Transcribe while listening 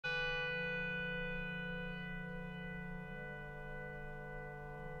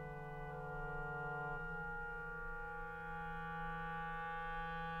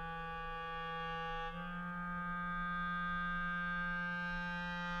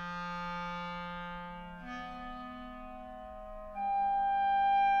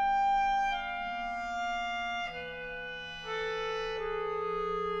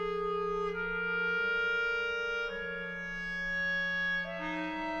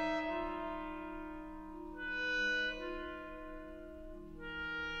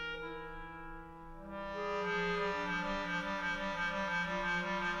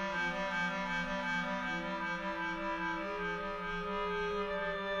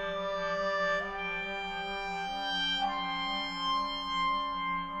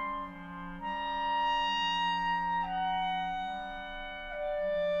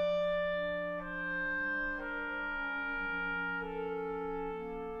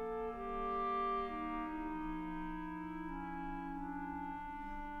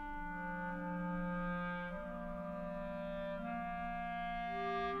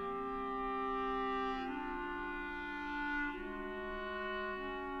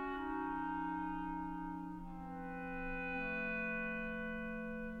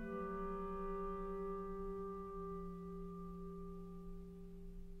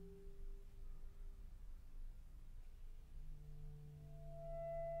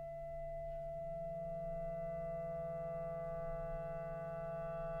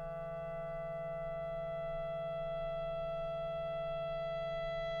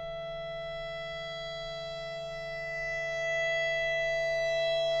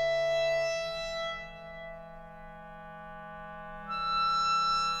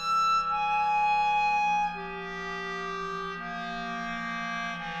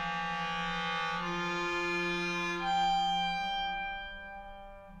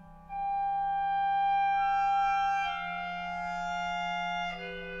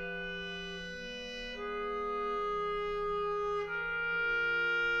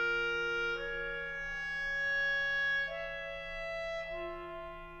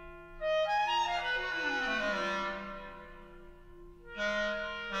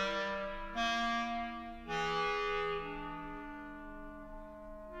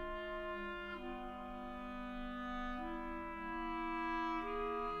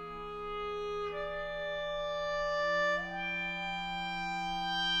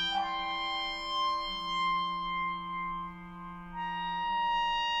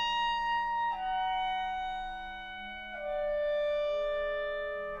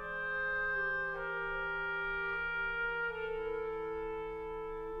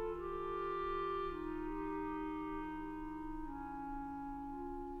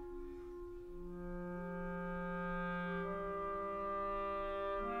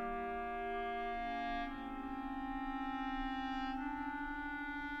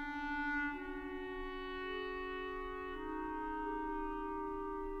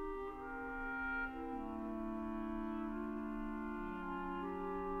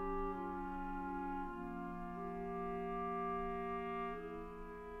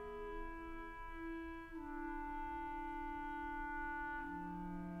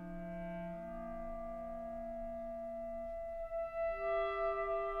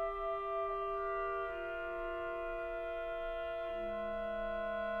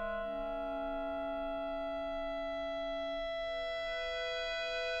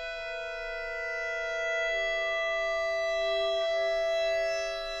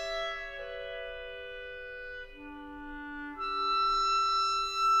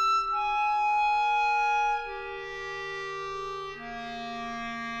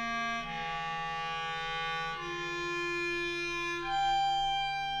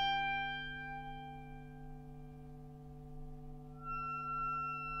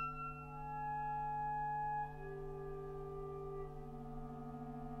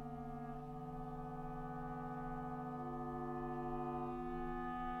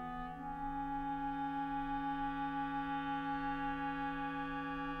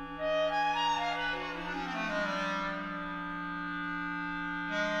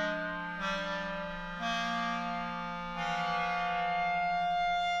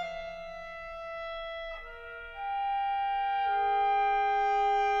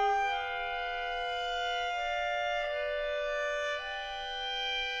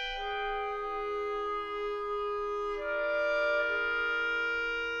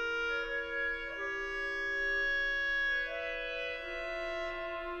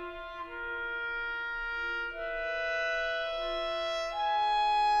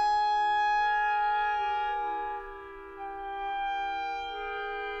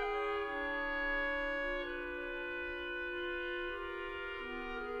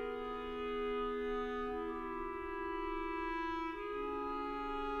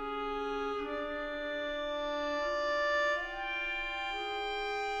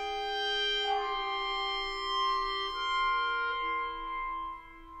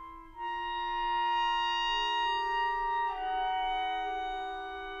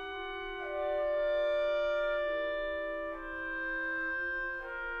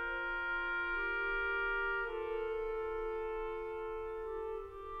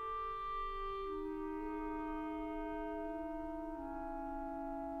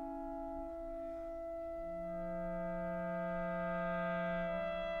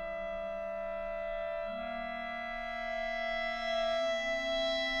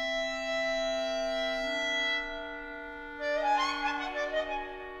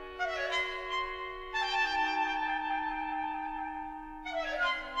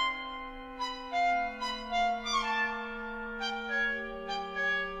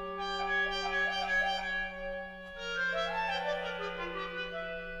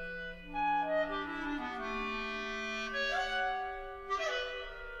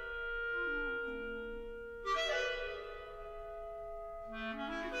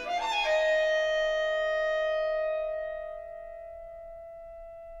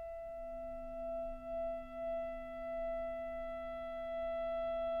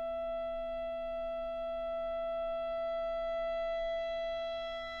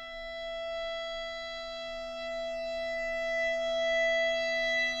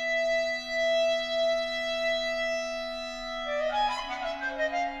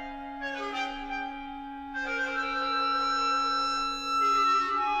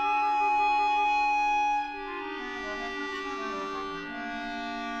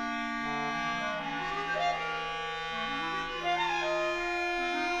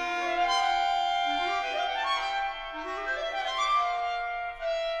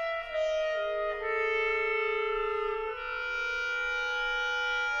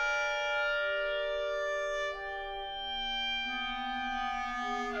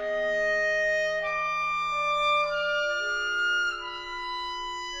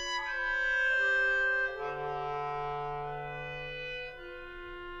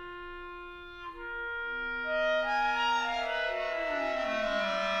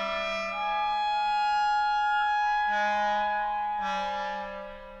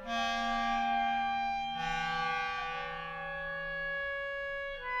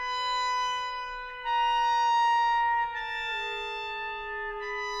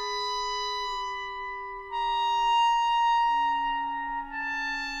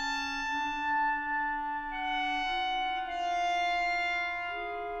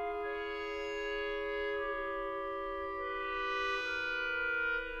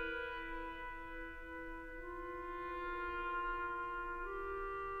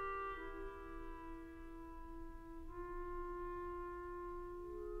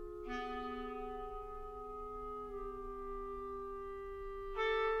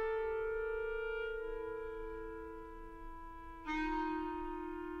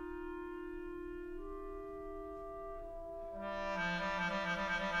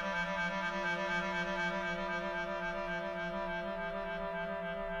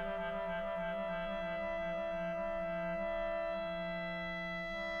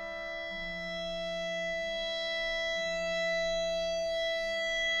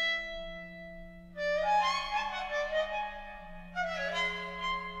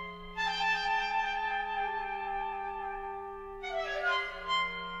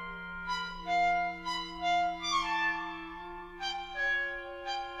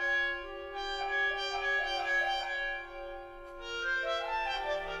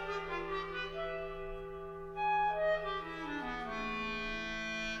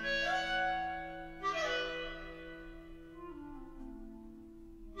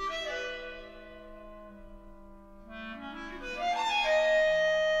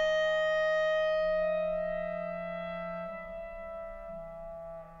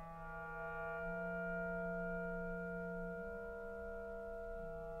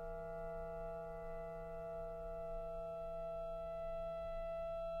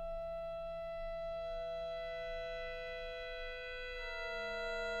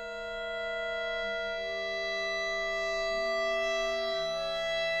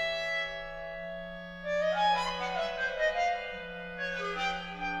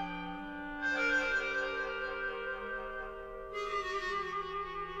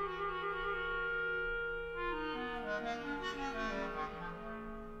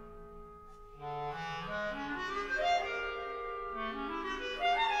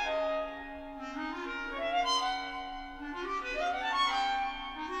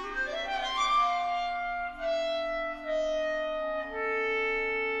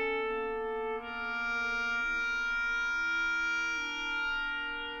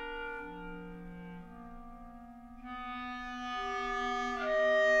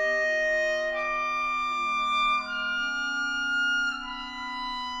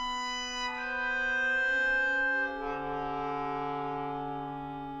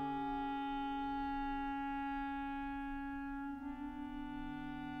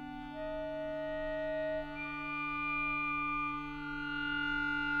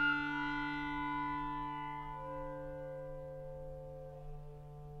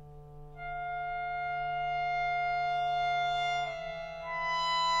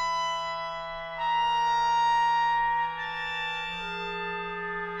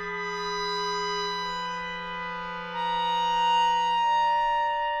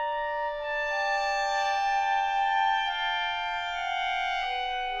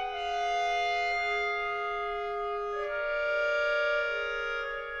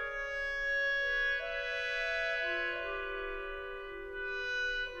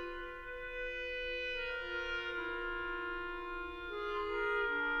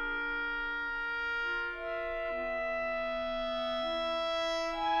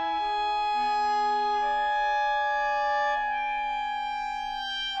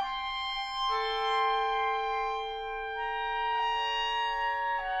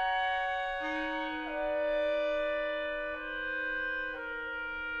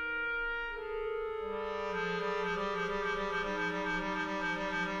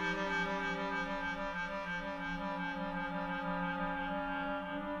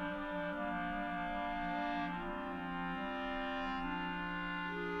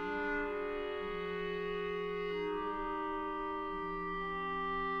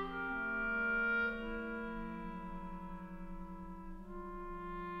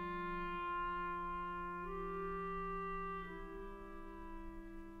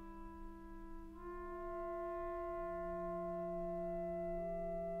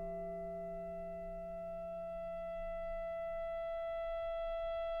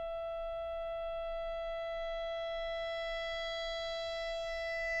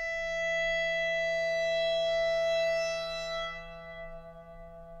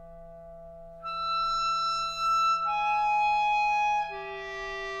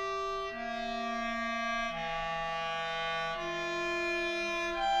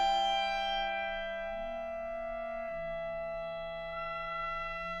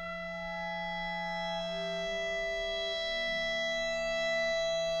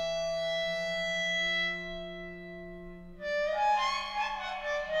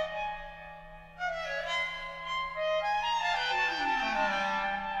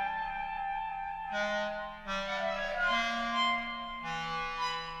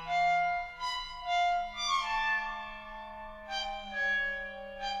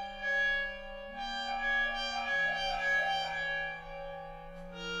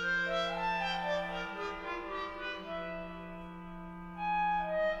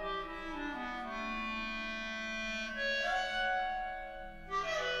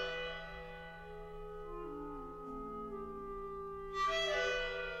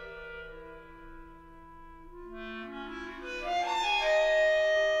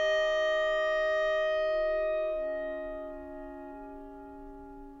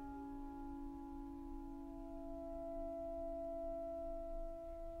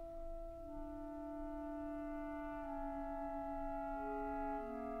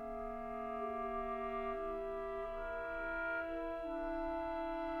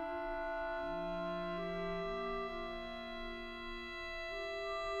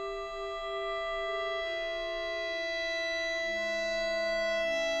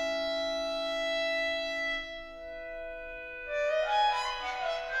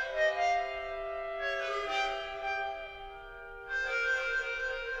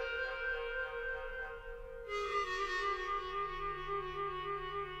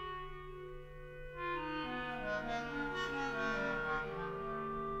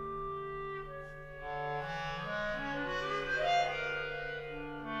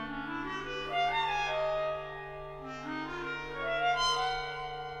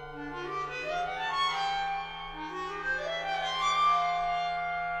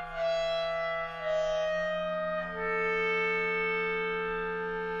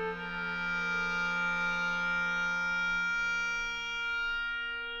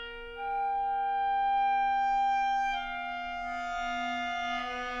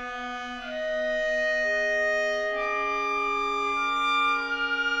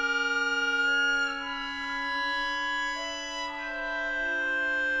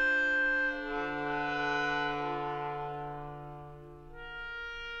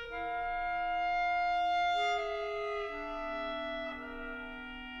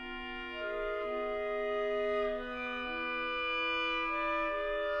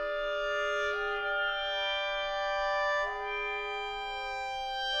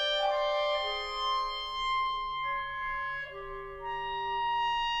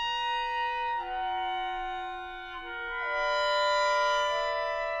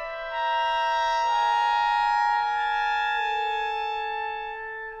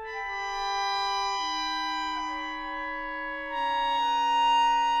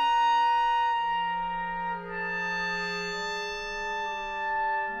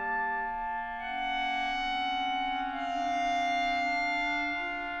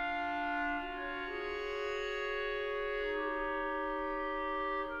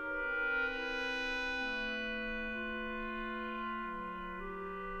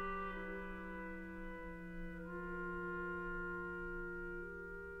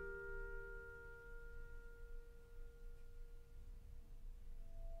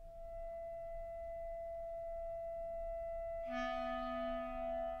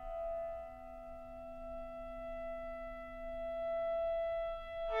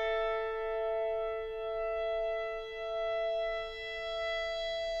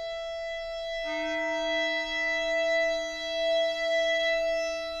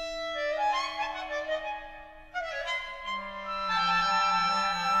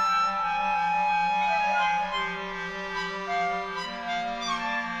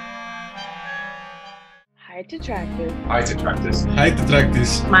Hi, Tetractys. Hi, Tetractys. Hi,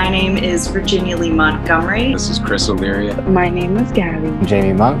 Tetractys. My name is Virginia Lee Montgomery. This is Chris O'Leary. My name is Gabby.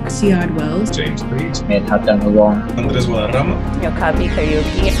 Jamie Monck. Ciyadh Wells. James Creed. Methas. Andrés Guadarrama. Nyokabi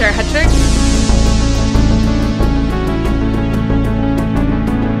Kariũki. Hetrick.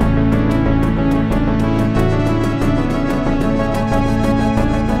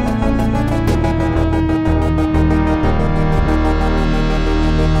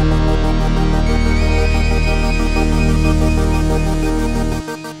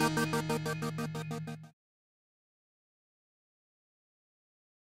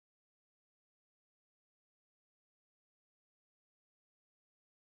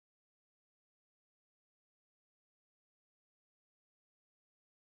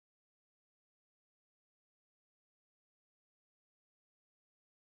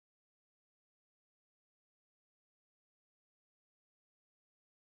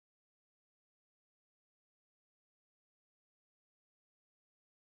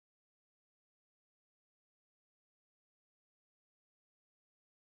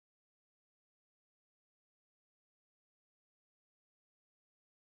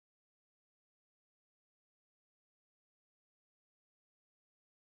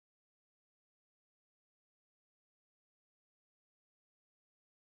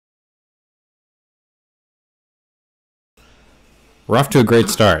 We're off to a great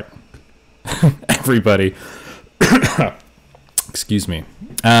start, everybody. Excuse me.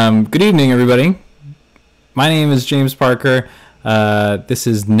 Good evening, everybody. My name is James Parker. This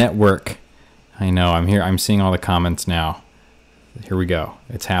is Network. I know, I'm here. I'm seeing all the comments now. Here we go.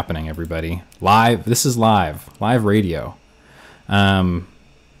 It's happening, everybody. Live. This is live. Live radio. Yes.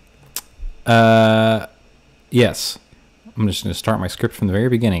 I'm just going to start my script from the very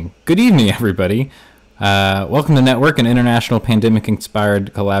beginning. Good evening, everybody. Welcome to Network, an international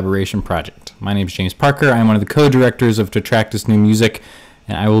pandemic-inspired collaboration project. My name is James Parker. I'm one of the co-directors of Tetractys New Music,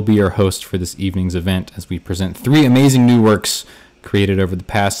 and I will be your host for this evening's event as we present 3 amazing new works created over the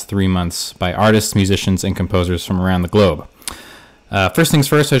past 3 months by artists, musicians, and composers from around the globe. First things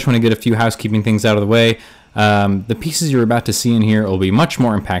first, I just want to get a few housekeeping things out of the way. The pieces you're about to see in here will be much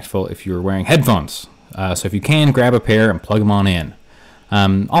more impactful if you're wearing headphones. So if you can, grab a pair and plug them on in.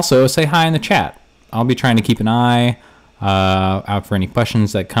 Also, say hi in the chat. I'll be trying to keep an eye out for any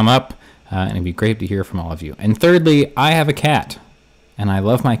questions that come up, and it'd be great to hear from all of you. And thirdly, I have a cat, and I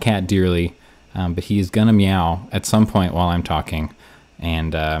love my cat dearly, but he is going to meow at some point while I'm talking,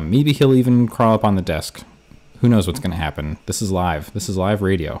 and maybe he'll even crawl up on the desk. Who knows what's going to happen? This is live. This is live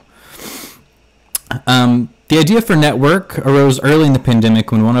radio. The idea for Network arose early in the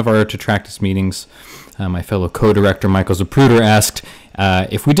pandemic when one of our Tetractys meetings, my fellow co-director Michael Zapruder asked,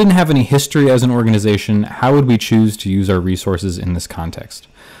 if we didn't have any history as an organization, how would we choose to use our resources in this context?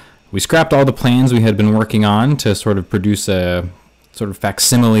 We scrapped all the plans we had been working on to sort of produce a sort of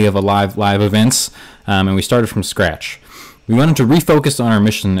facsimile of a live events, and we started from scratch. We wanted to refocus on our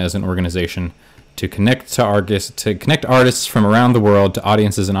mission as an organization, to connect artists from around the world to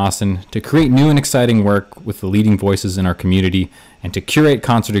audiences in Austin, to create new and exciting work with the leading voices in our community, and to curate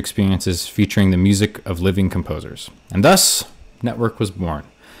concert experiences featuring the music of living composers. And thus, Network was born.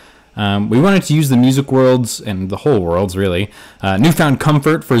 We wanted to use the music world's, and the whole world's really, newfound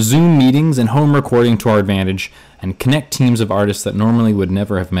comfort for Zoom meetings and home recording to our advantage, and connect teams of artists that normally would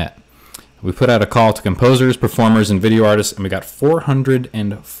never have met. We put out a call to composers, performers, and video artists, and we got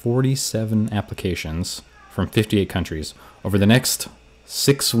 447 applications from 58 countries. Over the next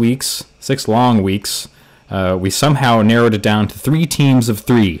 6 weeks, 6 long weeks, we somehow narrowed it down to 3 teams of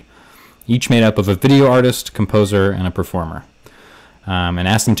 3, each made up of a video artist, composer, and a performer. And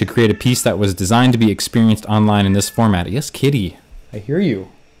asked them to create a piece that was designed to be experienced online in this format. Yes, kitty. I hear you.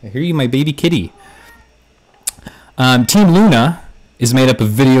 I hear you, my baby kitty. Team Luna is made up of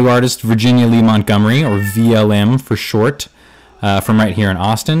video artist Virginia Lee Montgomery, or VLM for short, from right here in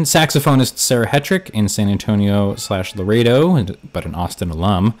Austin. Saxophonist Sarah Hetrick in San Antonio/Laredo, but an Austin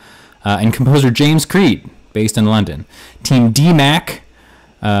alum. And composer James Creed, based in London. Team DMAC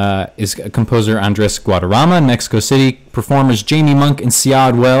is composer Andrés Guadarrama in Mexico City. Performers Jamie Monck and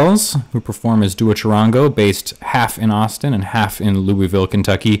Ciyadh Wells, who perform as duo Charango, based half in Austin and half in Louisville,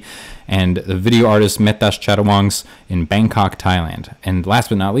 Kentucky. And the video artist Methas Chantawongs in Bangkok, Thailand. And last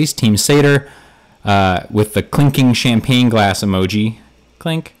but not least, Team Satyr, with the clinking champagne glass emoji,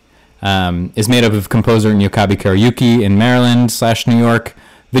 clink, is made up of composer Nyokabi Kariũki in Maryland/New York,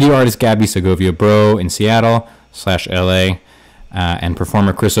 video artist Segovia Breaux in Seattle/LA, and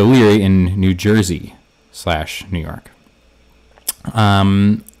performer Chris O'Leary in New Jersey/New York.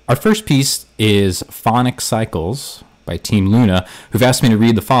 Our first piece is Phonic Cycles by Team Luna, who've asked me to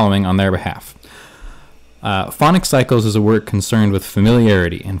read the following on their behalf. Phonic cycles is a work concerned with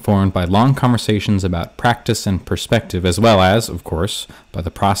familiarity, informed by long conversations about practice and perspective, as well as, of course, by the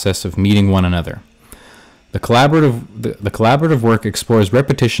process of meeting one another. The collaborative work explores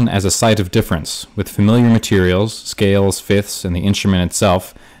repetition as a site of difference, with familiar materials, scales, fifths, and the instrument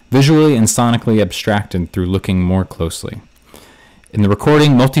itself, visually and sonically abstracted through looking more closely. In the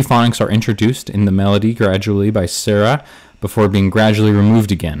recording, multiphonics are introduced in the melody gradually by Sarah before being gradually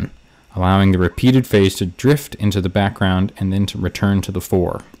removed again, allowing the repeated phase to drift into the background and then to return to the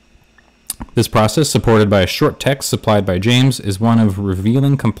fore. This process, supported by a short text supplied by James, is one of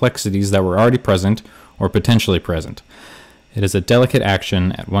revealing complexities that were already present or potentially present. It is a delicate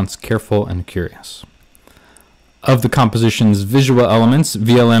action, at once careful and curious. Of the composition's visual elements,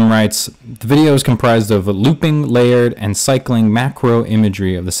 VLM writes, the video is comprised of looping, layered, and cycling macro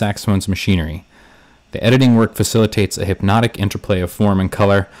imagery of the saxophone's machinery. The editing work facilitates a hypnotic interplay of form and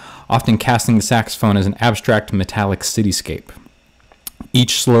color, often casting the saxophone as an abstract metallic cityscape.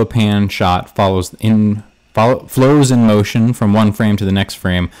 Each slow pan shot flows in motion from one frame to the next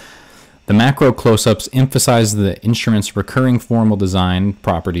frame. The macro close-ups emphasize the instrument's recurring formal design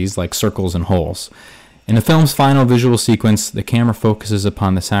properties like circles and holes. In the film's final visual sequence, the camera focuses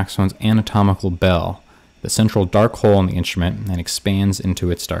upon the saxophone's anatomical bell, the central dark hole in the instrument, and expands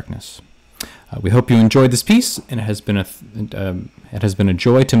into its darkness. We hope you enjoyed this piece, and it has been a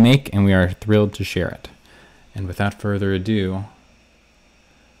joy to make, and we are thrilled to share it. And without further ado,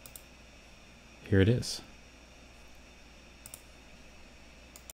 here it is.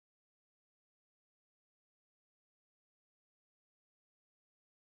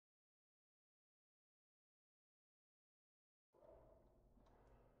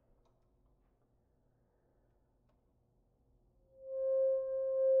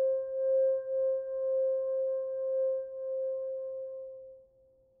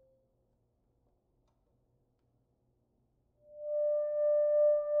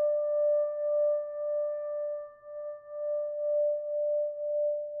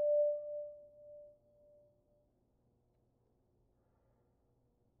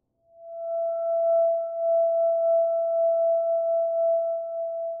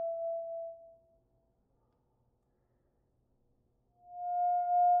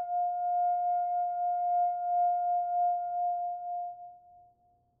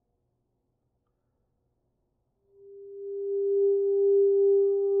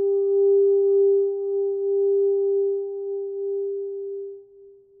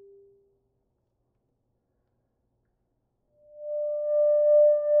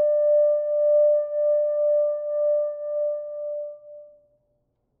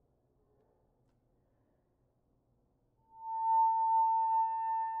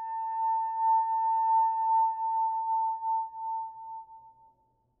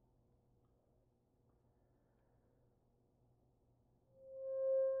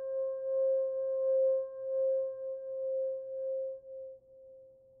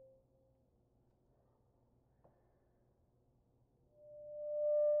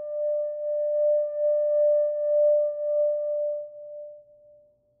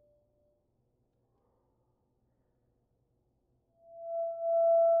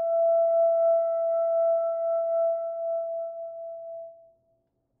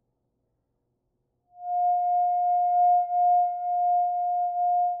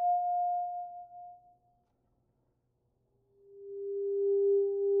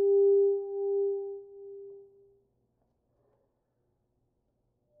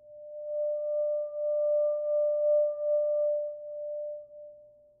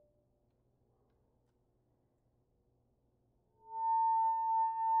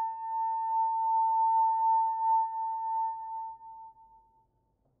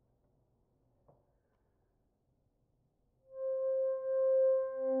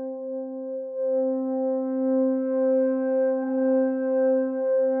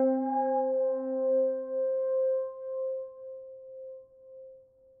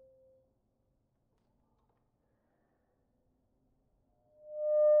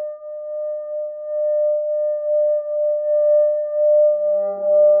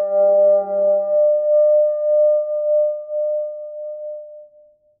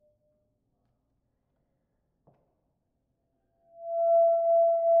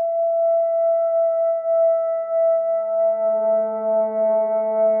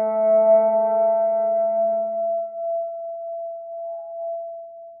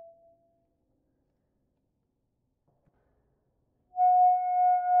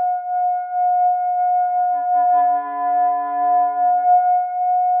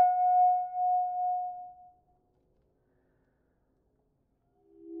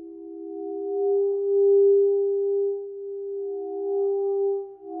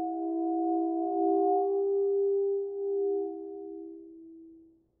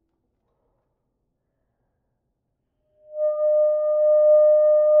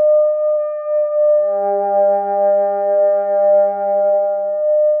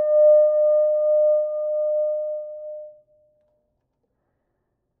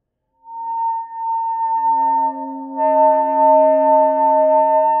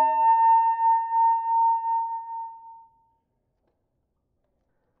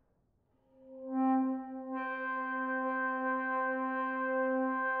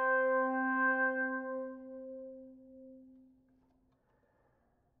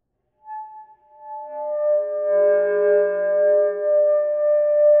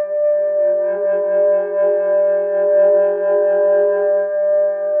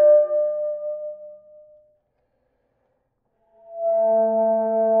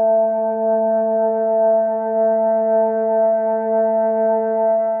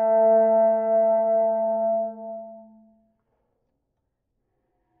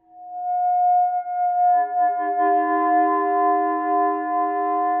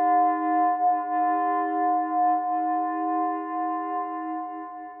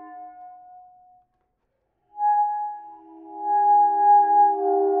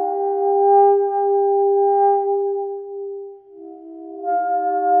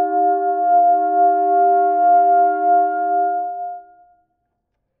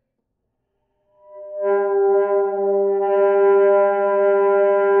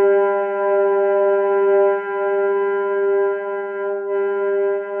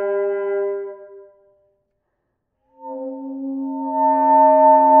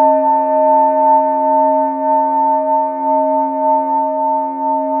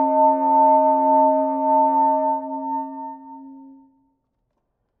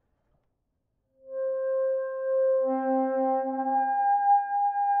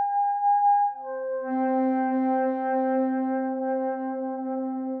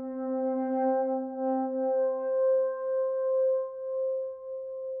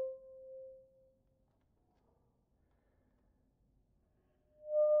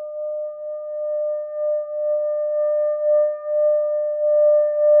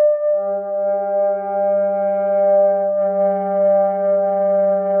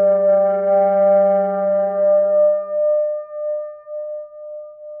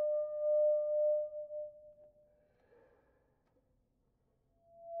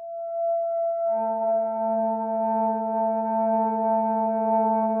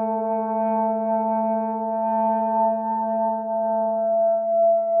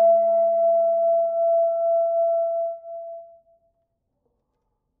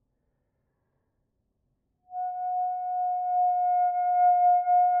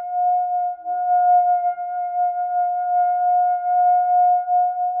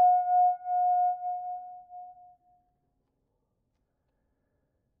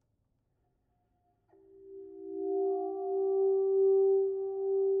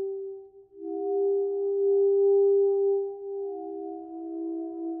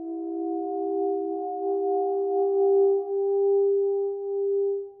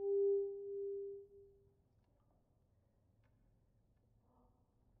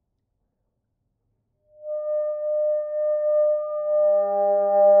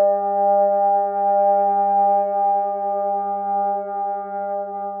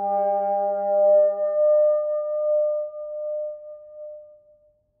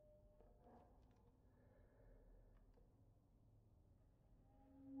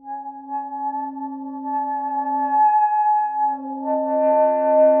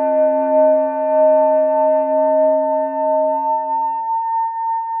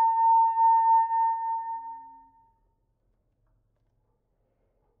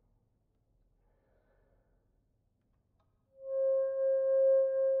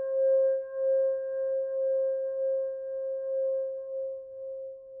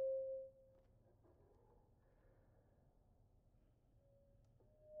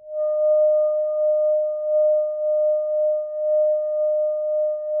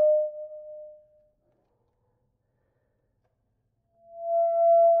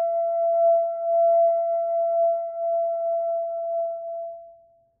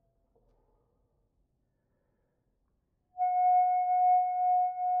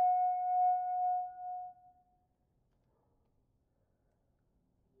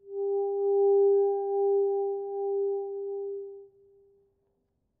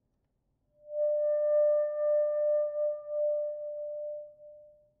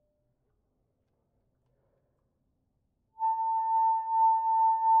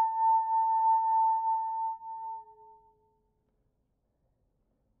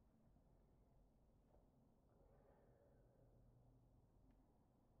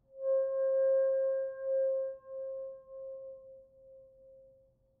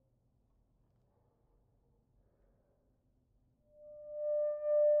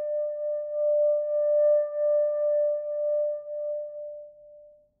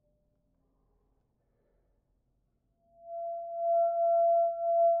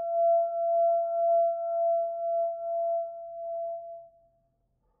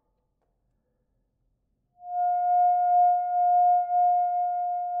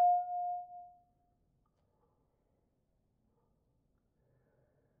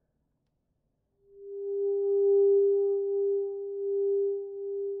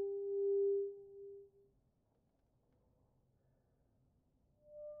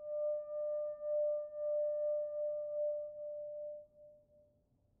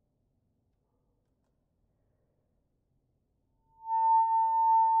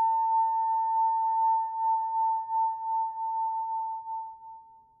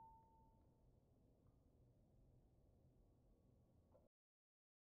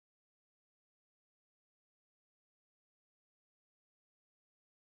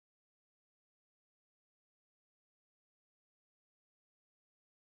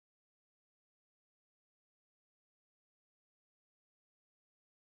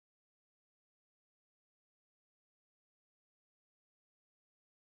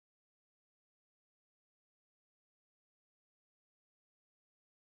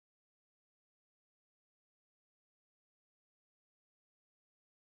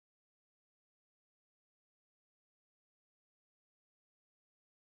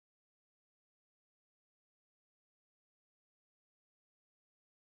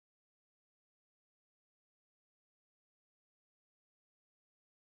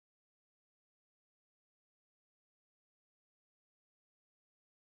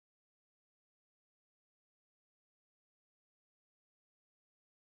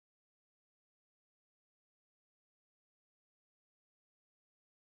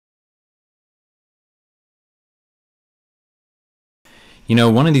 You know,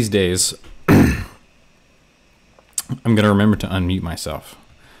 one of these days, I'm going to remember to unmute myself.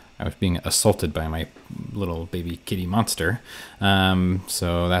 I was being assaulted by my little baby kitty monster.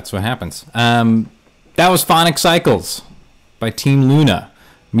 So that's what happens. That was Phonic Cycles by Team Luna.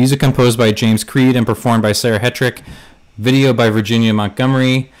 Music composed by James Creed and performed by Sarah Hetrick. Video by Virginia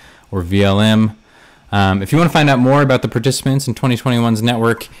Montgomery, or VLM. If you want to find out more about the participants in 2021's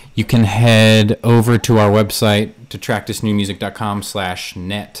network, you can head over to our website,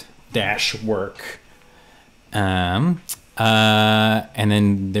 tetractysnewmusic.com/net-work. And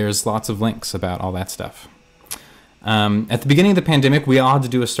then there's lots of links about all that stuff. At the beginning of the pandemic, we all had to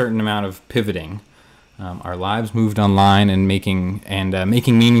do a certain amount of pivoting. Our lives moved online, and making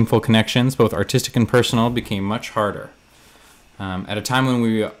meaningful connections, both artistic and personal, became much harder. At a time when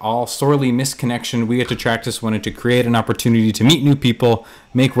we all sorely missed connection, we at Tetractys wanted to create an opportunity to meet new people,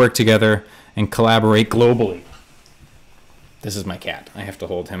 make work together, and collaborate globally. This is my cat. I have to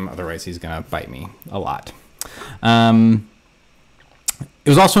hold him, otherwise he's going to bite me a lot. It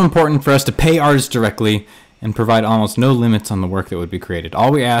was also important for us to pay artists directly and provide almost no limits on the work that would be created.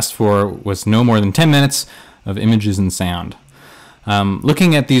 All we asked for was no more than 10 minutes of images and sound.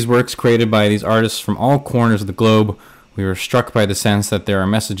 Looking at these works created by these artists from all corners of the globe, we were struck by the sense that there are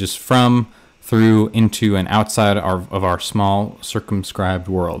messages from, through, into, and outside of our small, circumscribed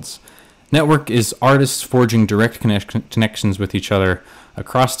worlds. Network is artists forging direct connections with each other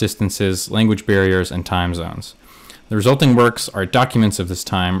across distances, language barriers, and time zones. The resulting works are documents of this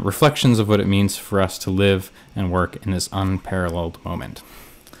time, reflections of what it means for us to live and work in this unparalleled moment.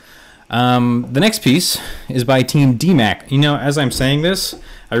 The next piece is by Team DMAC. You know, as I'm saying this,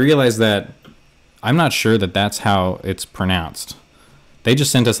 I realize that I'm not sure that that's how it's pronounced. They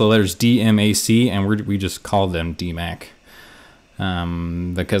just sent us the letters DMAC, and we just called them DMAC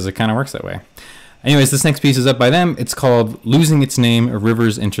because it kind of works that way. Anyways, this next piece is up by them. It's called Losing Its Name, A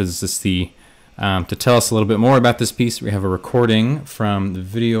River's Enters the Sea. To tell us a little bit more about this piece, we have a recording from the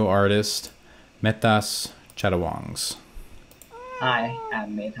video artist Methas Chantawongs. Hi,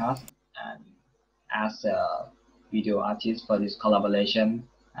 I'm Methas, and as a video artist for this collaboration,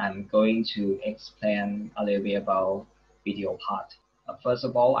 I'm going to explain a little bit about video part. First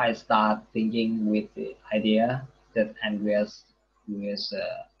of all, I start thinking with the idea that Andrés, who is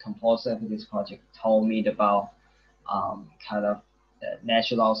a composer for this project, told me about kind of the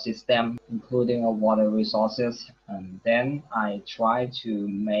natural system, including water resources. And then I try to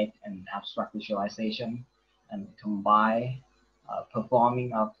make an abstract visualization and combine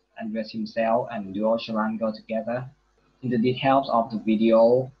performing of Andrés himself and duo Charango together. In the details of the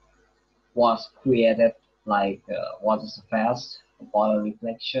video was created like water surface, water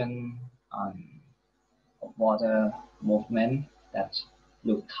reflection, water movement that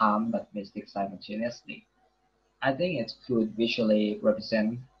look calm but mystic simultaneously. I think it could visually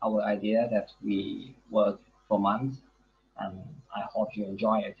represent our idea that we worked for months, and I hope you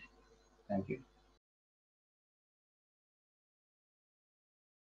enjoy it. Thank you.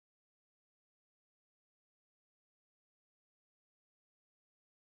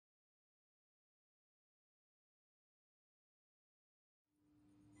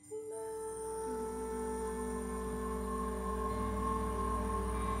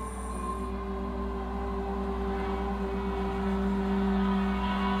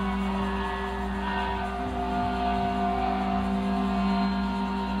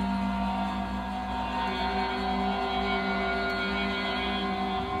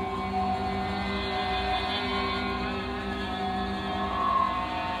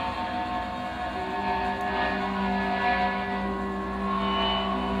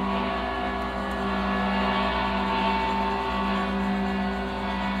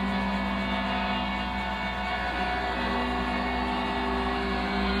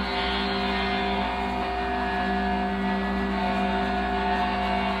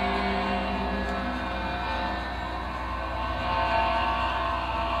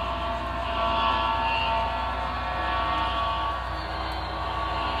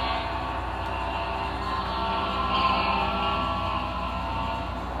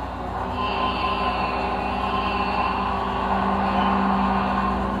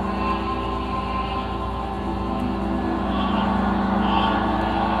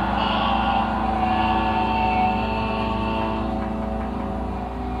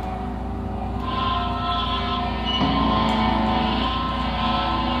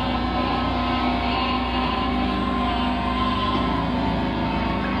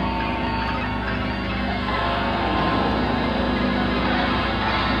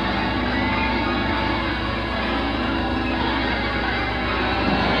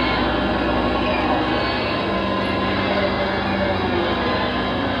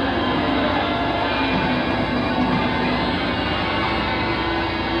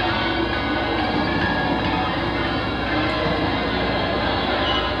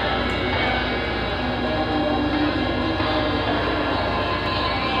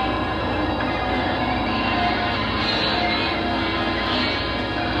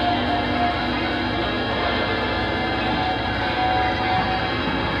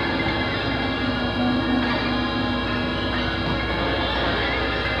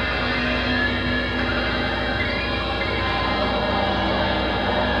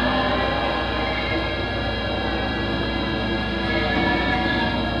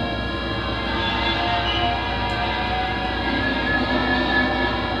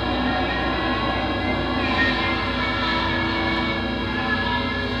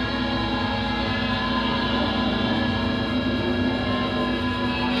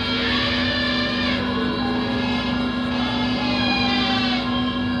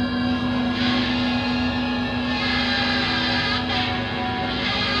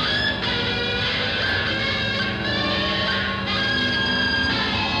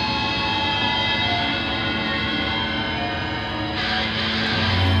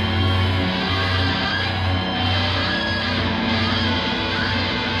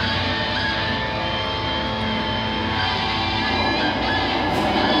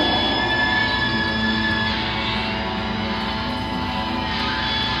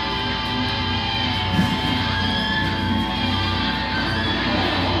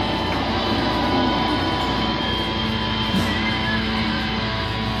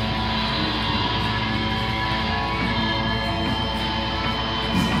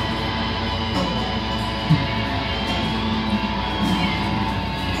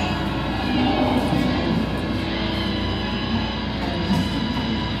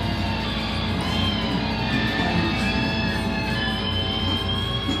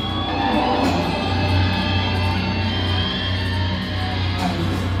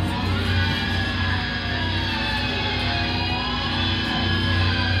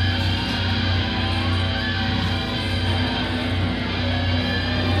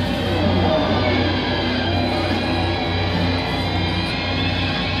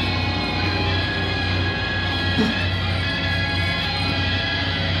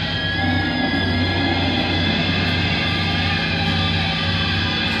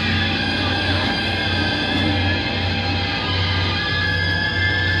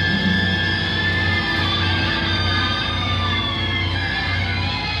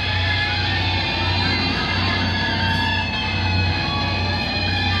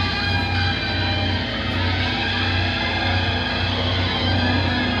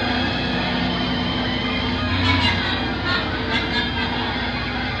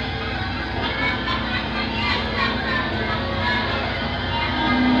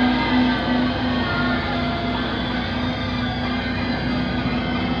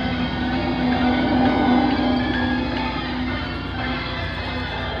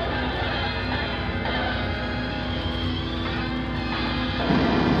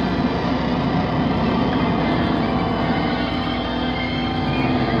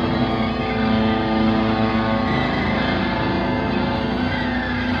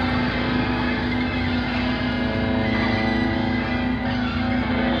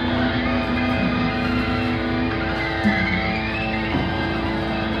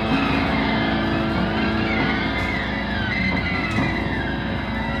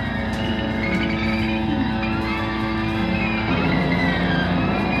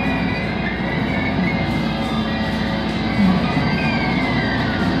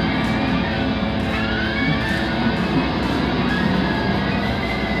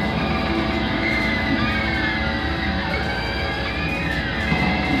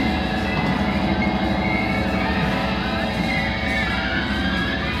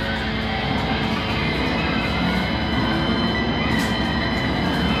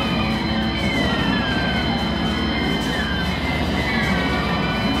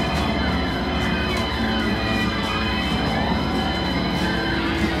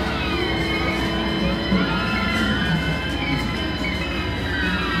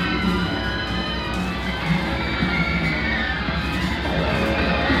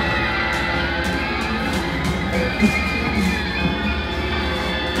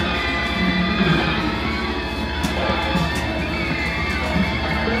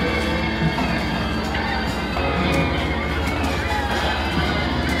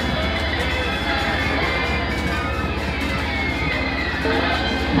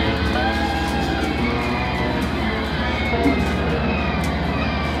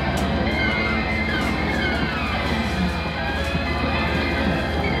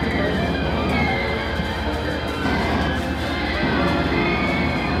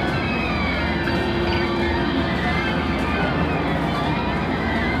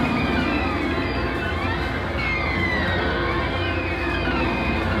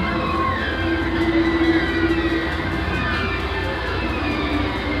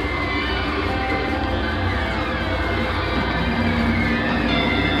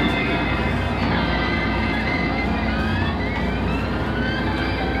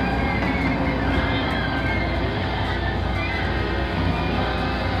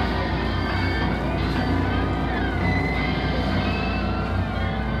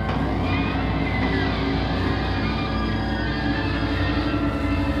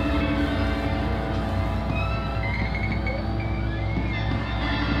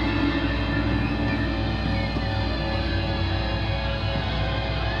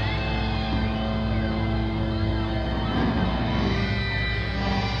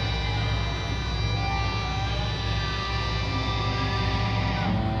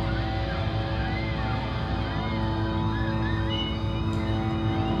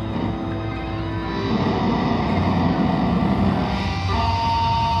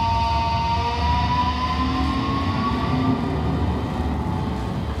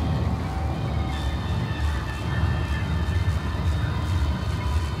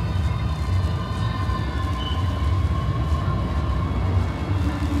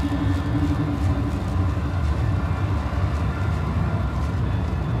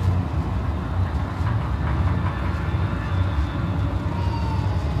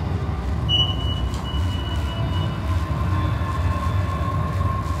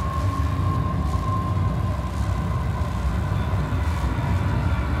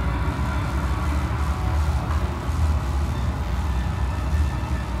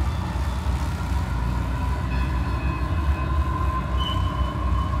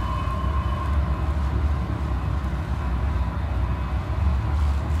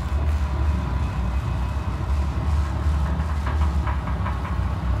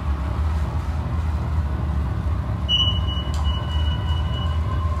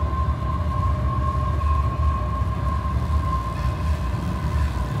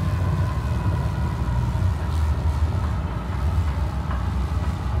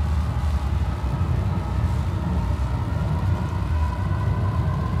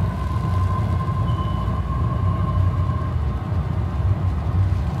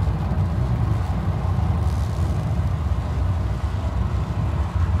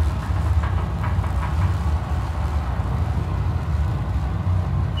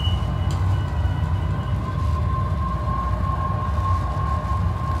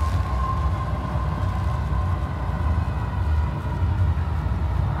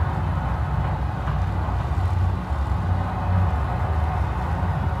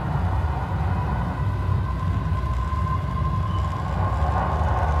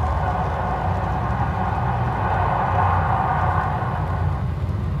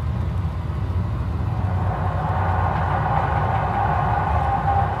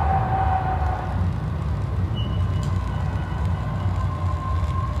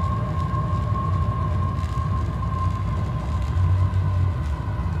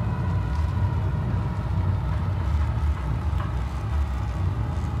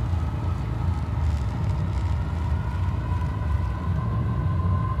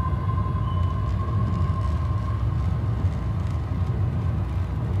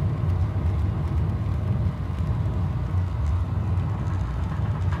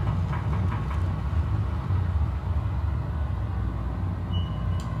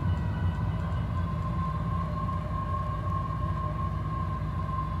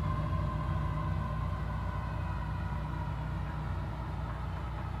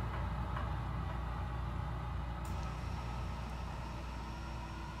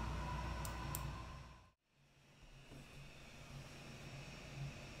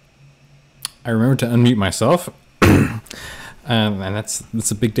 I remembered to unmute myself. And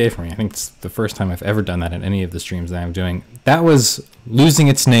that's a big day for me. I think it's the first time I've ever done that in any of the streams that I'm doing. That was Losing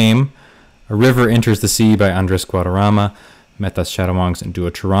Its Name, A River Enters the Sea by Andrés Guadarrama, Methas, Chantawongs, and Duo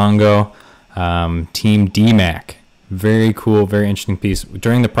Charango. Team DMAC. Very cool, very interesting piece.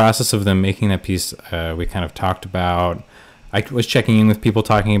 During the process of them making that piece, we kind of talked about, I was checking in with people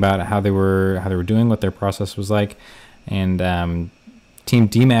talking about how they were doing, what their process was like. And Team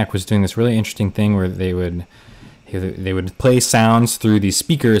DMAC was doing this really interesting thing where they would play sounds through these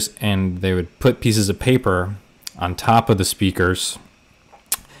speakers, and they would put pieces of paper on top of the speakers,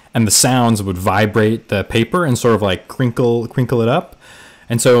 and the sounds would vibrate the paper and sort of like crinkle it up.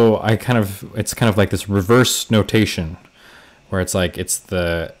 And so it's kind of like this reverse notation, where it's like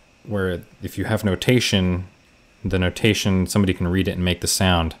where if you have notation, the notation, somebody can read it and make the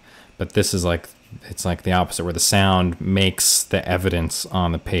sound, but this is like, it's like the opposite, where the sound makes the evidence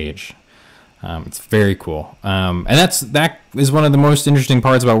on the page. It's very cool. And that is one of the most interesting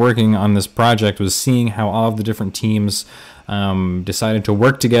parts about working on this project, was seeing how all of the different teams decided to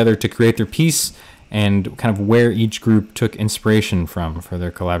work together to create their piece, and kind of where each group took inspiration from for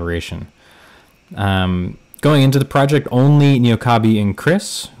their collaboration. Going into the project, only Nyokabi and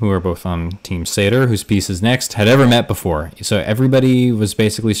Chris, who are both on Team Satyr, whose piece is next, had ever met before. So everybody was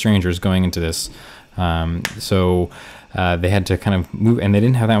basically strangers going into this. They had to kind of move, and they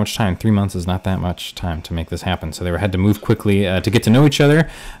didn't have that much time. 3 months is not that much time to make this happen. So they had to move quickly to get to know each other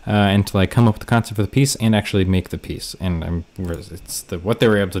and to like come up with the concept of the piece and actually make the piece. And what they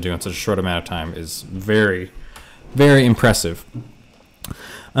were able to do in such a short amount of time is very, very impressive.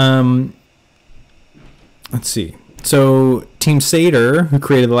 Let's see. So Team Satyr, who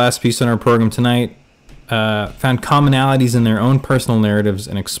created the last piece on our program tonight, found commonalities in their own personal narratives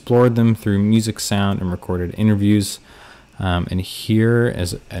and explored them through music, sound, and recorded interviews. And here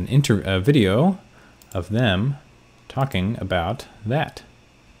is a video of them talking about that.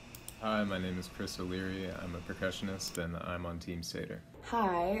 Hi, my name is Chris O'Leary. I'm a percussionist, and I'm on Team Satyr.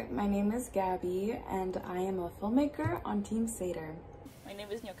 Hi, my name is Gabby, and I am a filmmaker on Team Satyr. My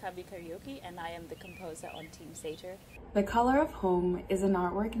name is Nyokabi Kariũki, and I am the composer on Team Satyr. The Color of Home is an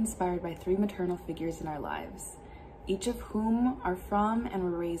artwork inspired by 3 maternal figures in our lives, each of whom are from and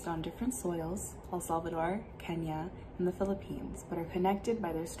were raised on different soils, El Salvador, Kenya, and the Philippines, but are connected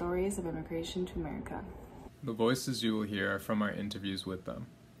by their stories of immigration to America. The voices you will hear are from our interviews with them,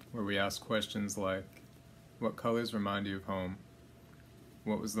 where we ask questions like, what colors remind you of home?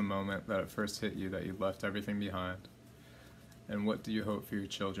 What was the moment that it first hit you that you left everything behind? And what do you hope for your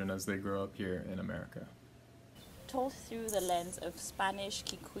children as they grow up here in America? Told through the lens of Spanish,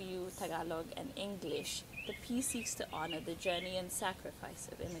 Kikuyu, Tagalog, and English, the piece seeks to honor the journey and sacrifice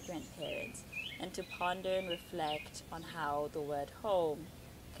of immigrant parents, and to ponder and reflect on how the word home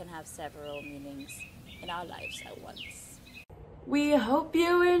can have several meanings in our lives at once. We hope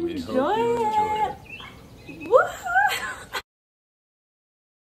you enjoy it! Woo!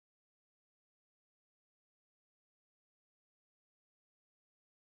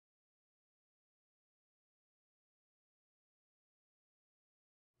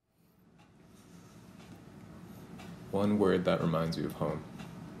 One word that reminds you of home.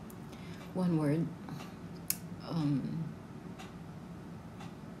 One word.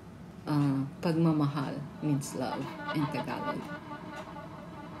 Pagmamahal means love in Tagalog.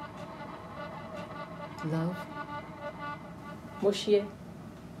 Love. Mushie,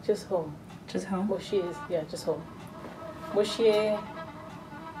 just home. Just home? Mushie is, yeah, just home. Mushie.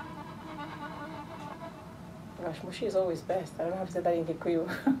 Gosh, mushie is always best. I don't know how to say that in Kikuyu.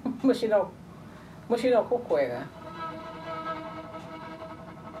 Mushie no kukuega.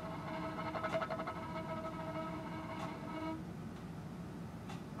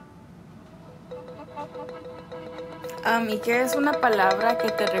 ¿Y qué es una palabra que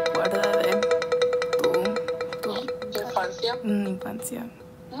te recuerda de tu infancia? Infancia.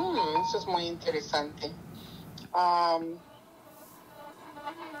 Eso es muy interesante.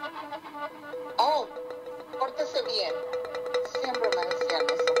 Pórtese bien. Siempre me decían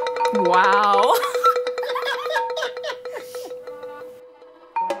eso. Wow.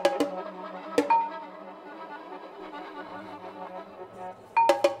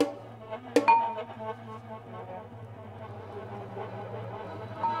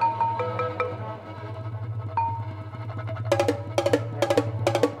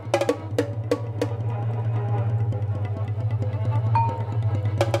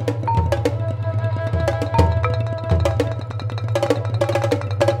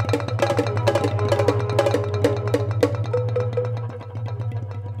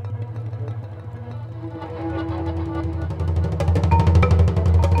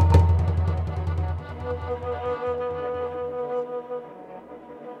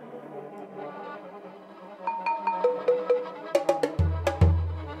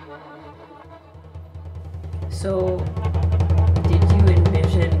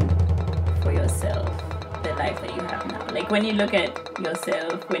 when you look at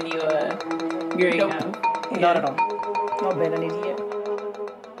yourself when you were growing up? Not at all. Not better than it here.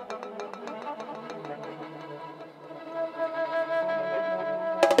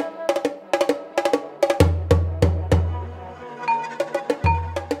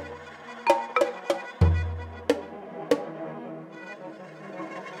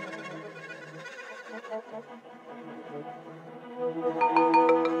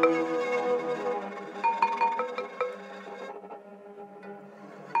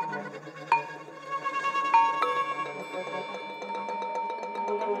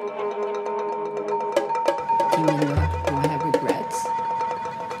 Do I have regrets?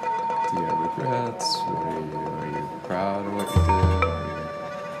 Do you have regrets? Are you proud of what you did?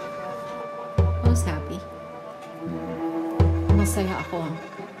 I was happy. Masaya ako.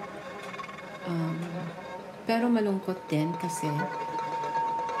 Pero malungkot din kasi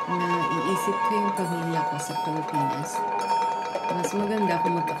naiisip ko yung pamilya ko sa Pilipinas. Mas maganda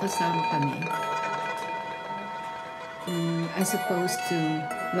kung magkakasama kami. I suppose to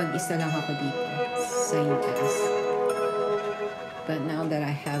mag-isa lang ako dito sa US. But now that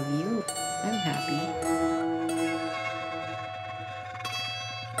I have you, I'm happy.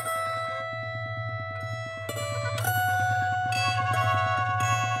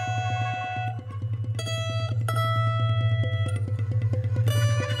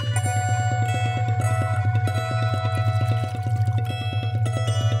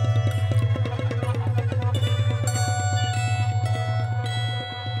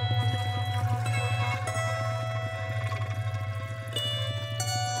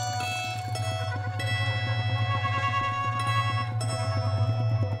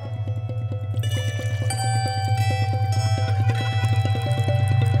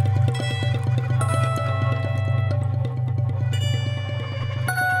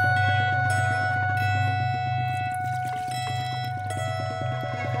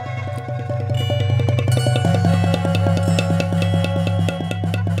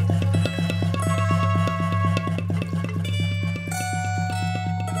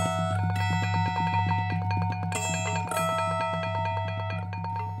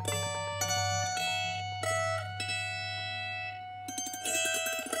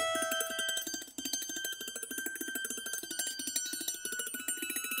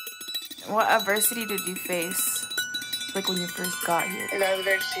 What adversity did you face, like when you first got here? La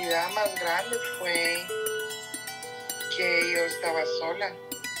adversidad más grande fue que yo estaba sola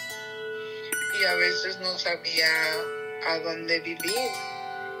y a veces no sabía a dónde vivir,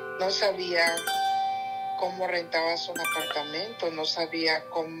 no sabía cómo rentabas un apartamento, no sabía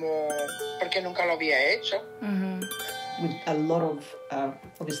cómo, porque nunca lo había hecho. With a lot of,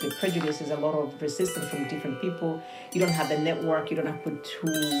 obviously, prejudices, a lot of resistance from different people. You don't have the network, you don't have people to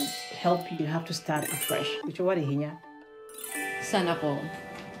help you. You have to start afresh. Saan ako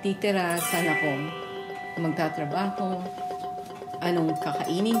titira, saan ako magtatrabaho, anong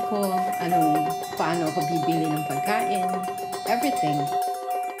kakainin ko, paano ako bibili ng pagkain, everything.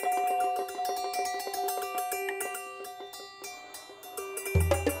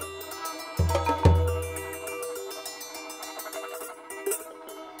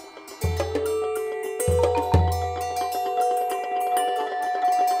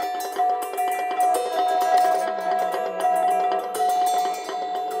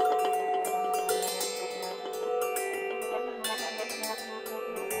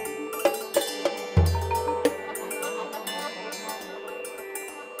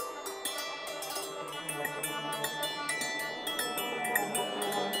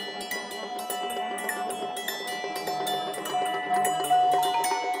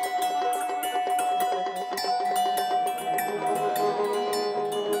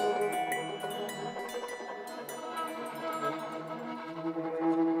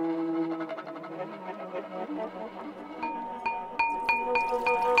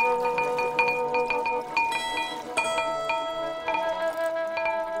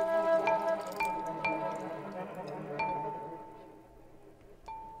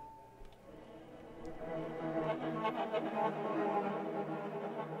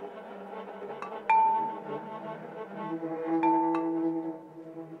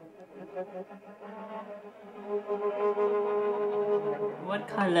 What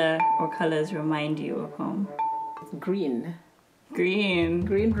color or colors remind you of home? Green. Green.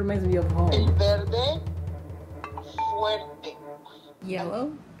 Green reminds me of home. El verde fuerte.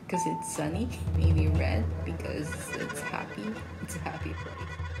 Yellow, because it's sunny. Maybe red, because it's happy. It's a happy place.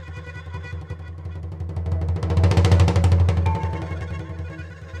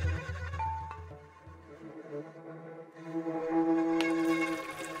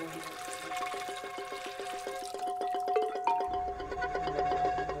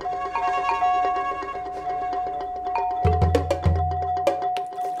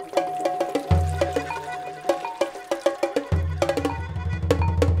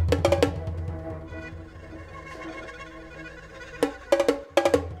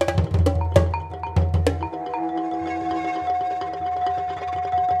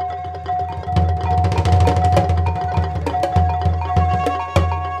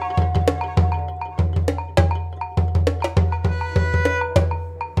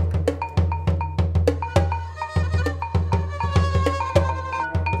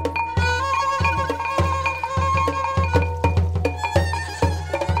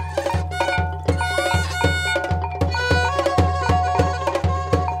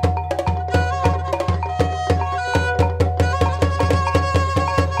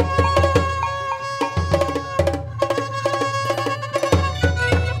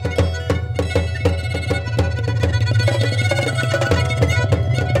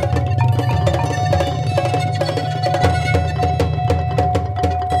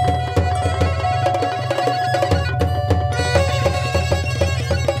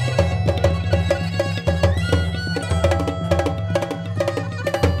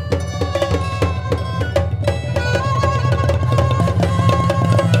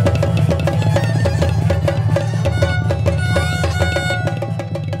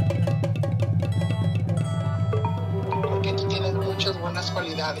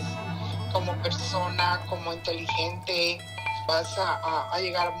 habilidades. Como persona, como inteligente, vas a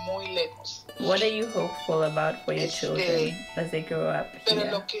llegar muy lejos. What are you hopeful about for your children as they grow up Pero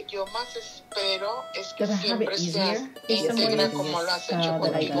here? lo que yo más espero es que Does it have siempre it seas easier in some íntegra ways? como lo has hecho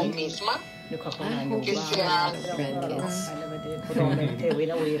contigo misma. I Que hope seas grandkids. Pero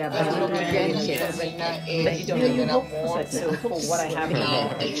lo que termina es tener amor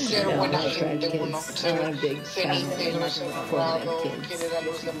y ser buena gente uno, ser íntegro, ser honrado, querer a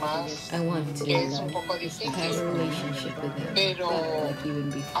los demás, I want to que es un poco have a difícil, relationship with them, pero like even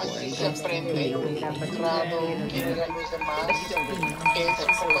before. así se aprende, honrado, querer a los demás, que es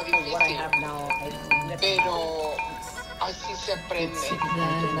un poco difícil, pero así se aprende,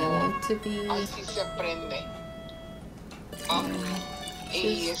 así se aprende.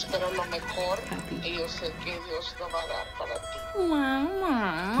 Y espero lo mejor y yo sé que Dios lo va a dar para ti.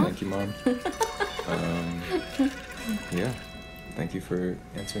 Thank you, Mom. Yeah, thank you for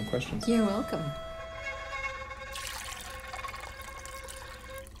answering questions. You're welcome.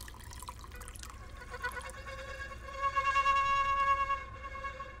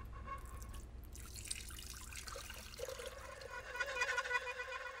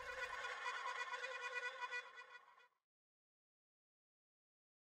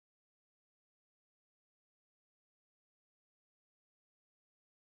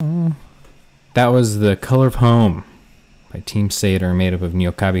 That was The Color of Home by Team Satyr, made up of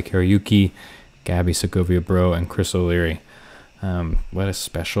Nyokabi, Kariũki, Gabby, Segovia, Breaux, and Chris O'Leary. What a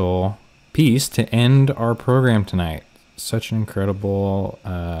special piece to end our program tonight. Such an incredible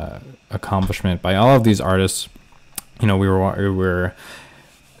accomplishment by all of these artists. You know, we were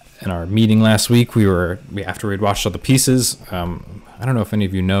in our meeting last week. After we'd watched all the pieces. I don't know if any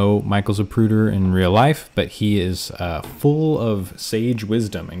of you know Michael Zapruder in real life, but he is full of sage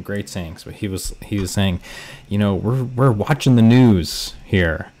wisdom and great sayings. But he was saying, you know, we're watching the news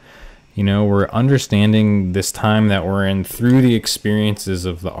here. You know, we're understanding this time that we're in through the experiences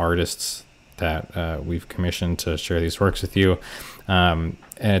of the artists that we've commissioned to share these works with you. And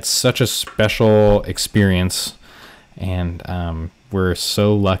it's such a special experience, and we're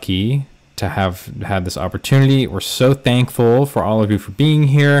so lucky to have had this opportunity. We're so thankful for all of you for being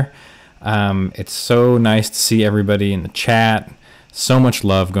here. It's so nice to see everybody in the chat. So much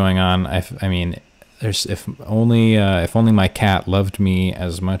love going on. I mean, if only my cat loved me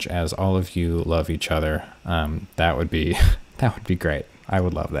as much as all of you love each other. That would be great. I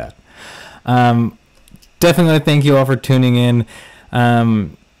would love that. Definitely thank you all for tuning in.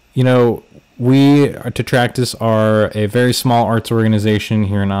 You know, we at Tetractys are a very small arts organization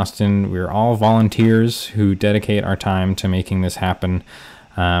here in Austin. We're all volunteers who dedicate our time to making this happen.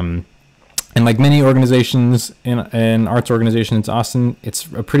 And like many organizations in arts organizations in Austin,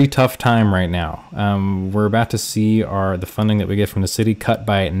 it's a pretty tough time right now. We're about to see the funding that we get from the city cut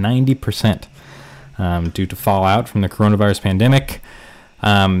by 90% due to fallout from the coronavirus pandemic.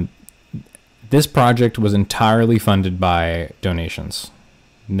 This project was entirely funded by donations.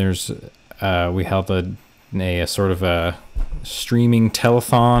 We held a sort of a streaming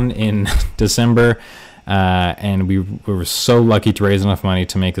telethon in December, and we were so lucky to raise enough money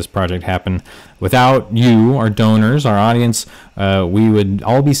to make this project happen. Without you, our donors, our audience, we would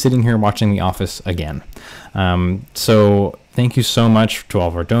all be sitting here watching The Office again. So thank you so much to all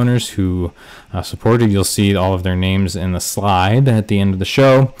of our donors who supported. You'll see all of their names in the slide at the end of the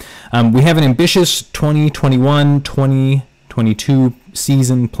show. We have an ambitious 2021-2022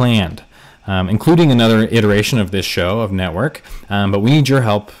 season planned, including another iteration of this show of Network, but we need your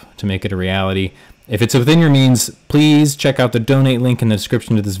help to make it a reality. If it's within your means, please check out the donate link in the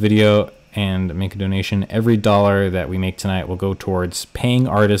description to this video and make a donation. Every dollar that we make tonight will go towards paying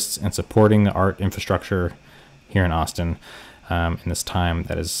artists and supporting the art infrastructure here in Austin in this time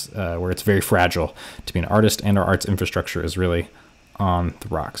that is where it's very fragile to be an artist, and our arts infrastructure is really on the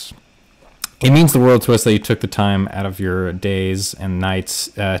rocks. It means the world to us that you took the time out of your days and nights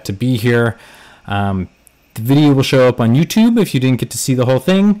to be here. The video will show up on YouTube if you didn't get to see the whole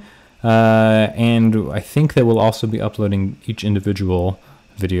thing. And I think that we'll also be uploading each individual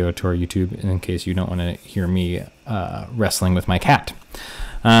video to our YouTube in case you don't want to hear me wrestling with my cat.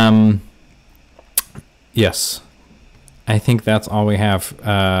 Yes, I think that's all we have.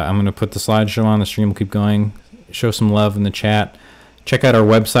 I'm going to put the slideshow on. The stream will keep going. Show some love in the chat. Check out our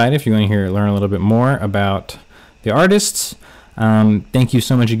website if you want to learn a little bit more about the artists. Thank you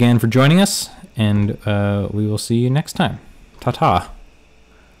so much again for joining us, and we will see you next time. Ta-ta.